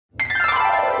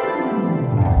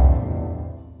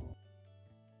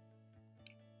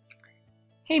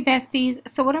Hey besties,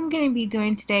 so what I'm going to be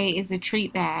doing today is a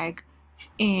treat bag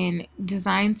in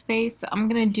Design Space. So I'm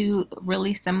going to do a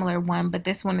really similar one, but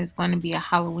this one is going to be a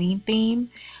Halloween theme.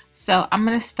 So I'm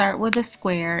going to start with a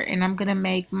square and I'm going to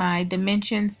make my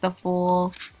dimensions the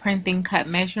full printing cut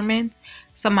measurements.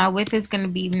 So my width is going to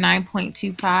be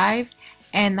 9.25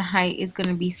 and the height is going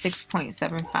to be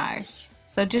 6.75.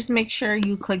 So just make sure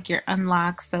you click your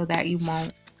unlock so that you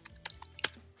won't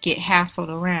get hassled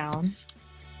around.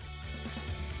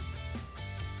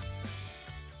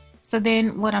 So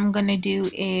then what I'm going to do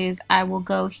is I will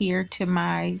go here to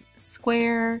my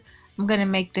square. I'm going to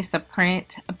make this a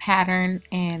print, a pattern,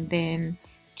 and then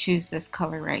choose this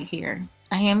color right here.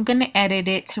 I am going to edit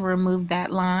it to remove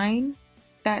that line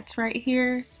that's right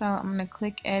here. So I'm going to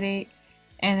click edit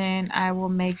and then I will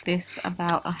make this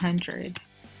about 100.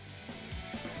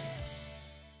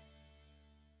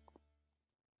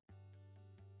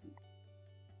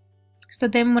 So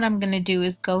then what I'm going to do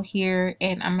is go here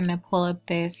and I'm going to pull up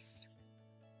this,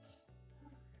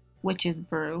 which is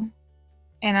brew,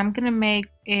 and I'm gonna make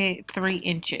it 3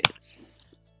 inches.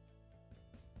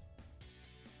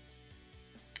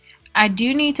 I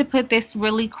do need to put this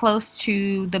really close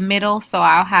to the middle so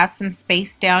I'll have some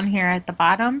space down here at the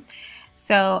bottom.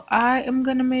 So I am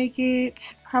gonna make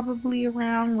it probably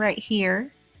around right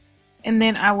here, and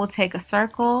then I will take a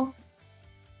circle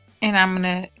and I'm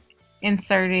gonna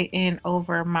insert it in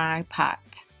over my pot,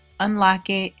 unlock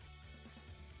it,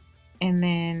 and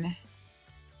then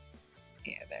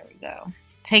there we go.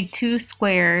 Take 2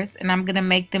 squares and I'm going to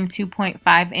make them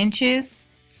 2.5 inches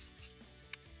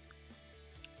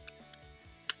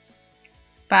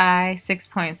by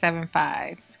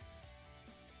 6.75.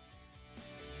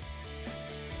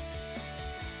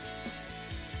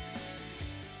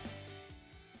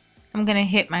 I'm going to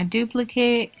hit my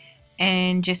duplicate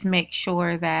and just make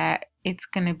sure that it's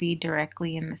going to be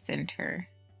directly in the center.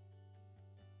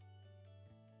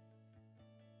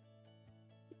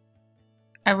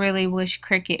 I really wish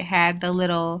Cricut had the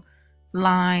little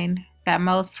line that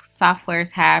most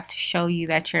softwares have to show you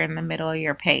that you're in the middle of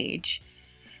your page.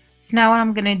 So now what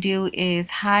I'm going to do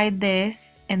is hide this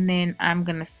and then I'm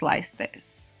going to slice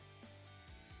this.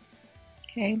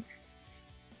 Okay.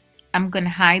 I'm going to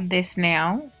hide this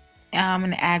now. I'm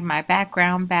going to add my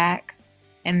background back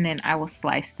and then I will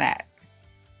slice that.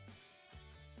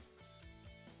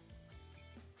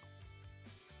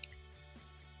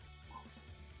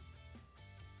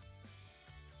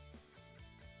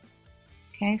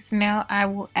 Okay, so now I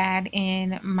will add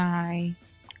in my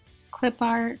clip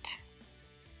art,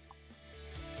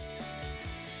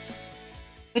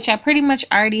 which I pretty much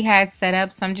already had set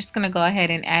up, so I'm just going to go ahead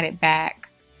and add it back.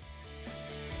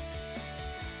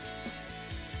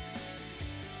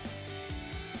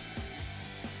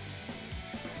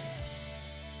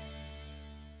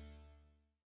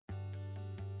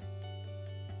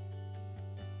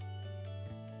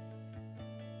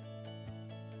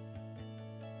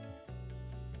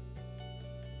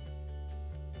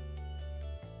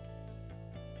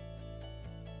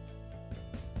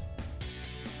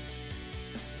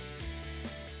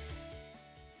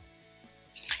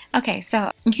 Okay, so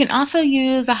you can also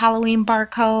use a Halloween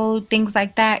barcode, things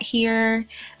like that here,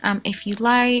 if you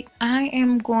like. I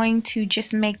am going to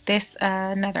just make this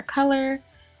another color.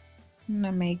 I'm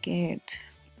going to make it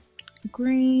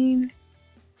green.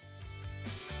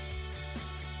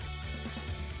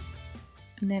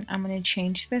 And then I'm going to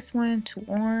change this one to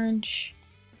orange.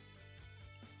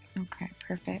 Okay,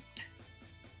 perfect.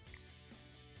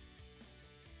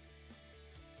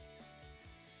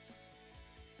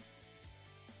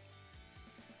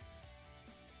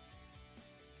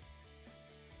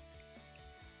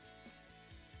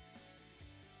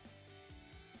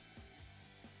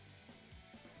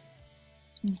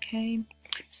 Okay,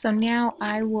 so now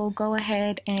I will go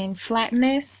ahead and flatten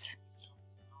this.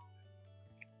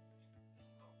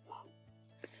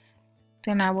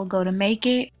 Then I will go to make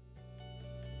it.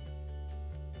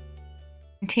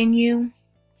 Continue.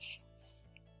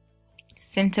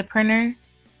 Send to printer.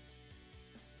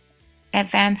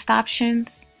 Advanced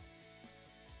options.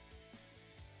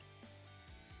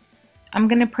 I'm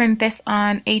going to print this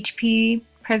on HP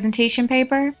presentation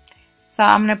paper. So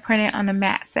I'm going to print it on a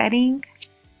matte setting.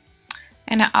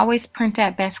 And I always print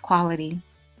at best quality.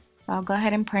 So I'll go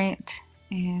ahead and print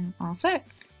and all set.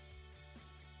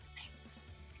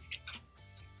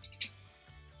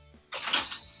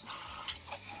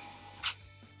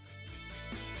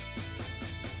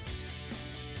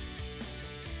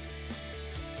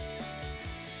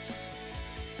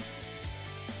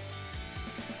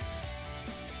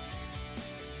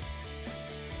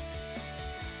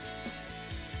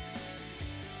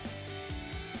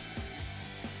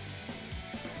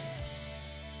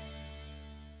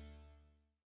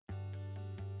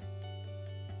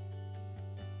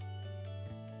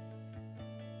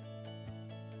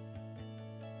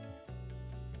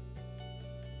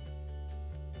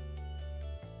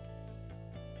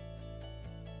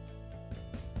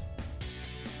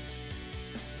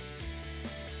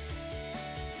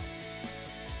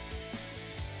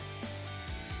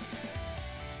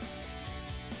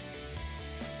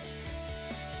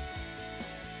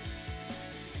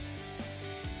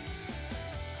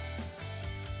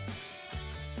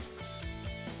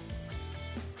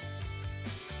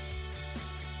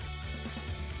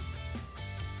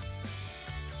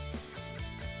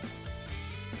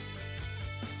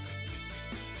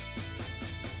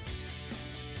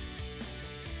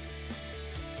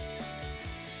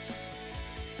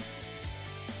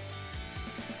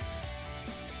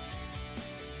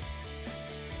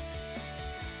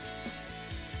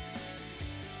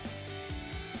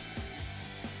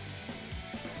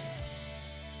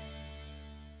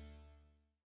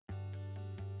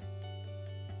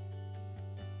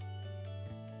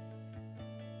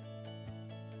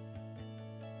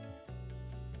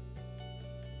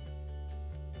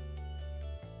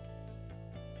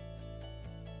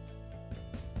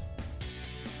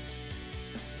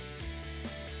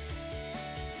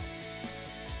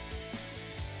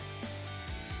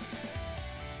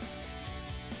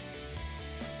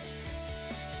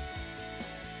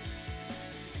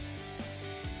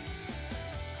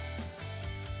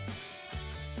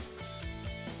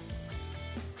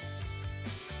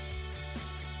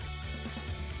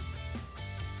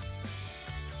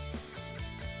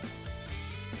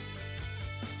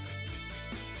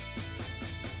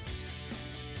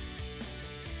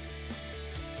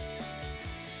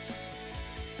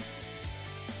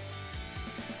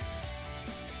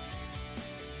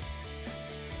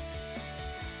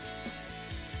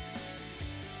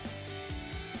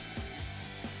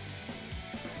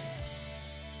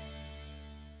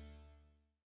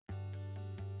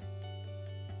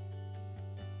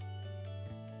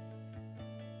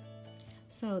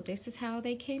 So this is how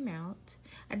they came out.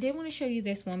 I did want to show you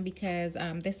this one because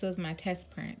this was my test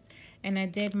print. And I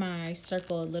did my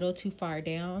circle a little too far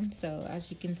down. So as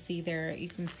you can see there, you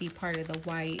can see part of the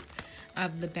white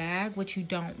of the bag, which you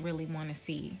don't really want to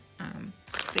see.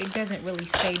 It doesn't really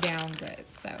stay down good.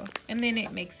 So, and then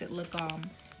it makes it look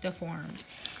deformed.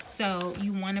 So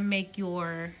you want to make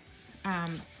your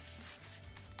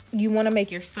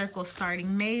circle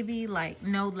starting maybe like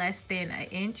no less than an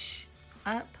inch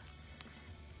up.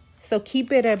 So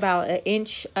keep it about an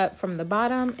inch up from the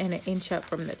bottom and an inch up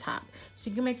from the top. So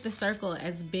you can make the circle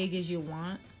as big as you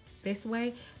want this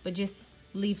way, but just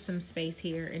leave some space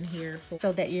here and here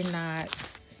so that you're not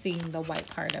seeing the white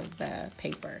part of the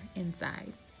paper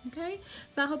inside. Okay,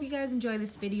 so I hope you guys enjoy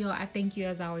this video. I thank you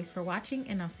as always for watching,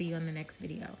 and I'll see you on the next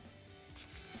video.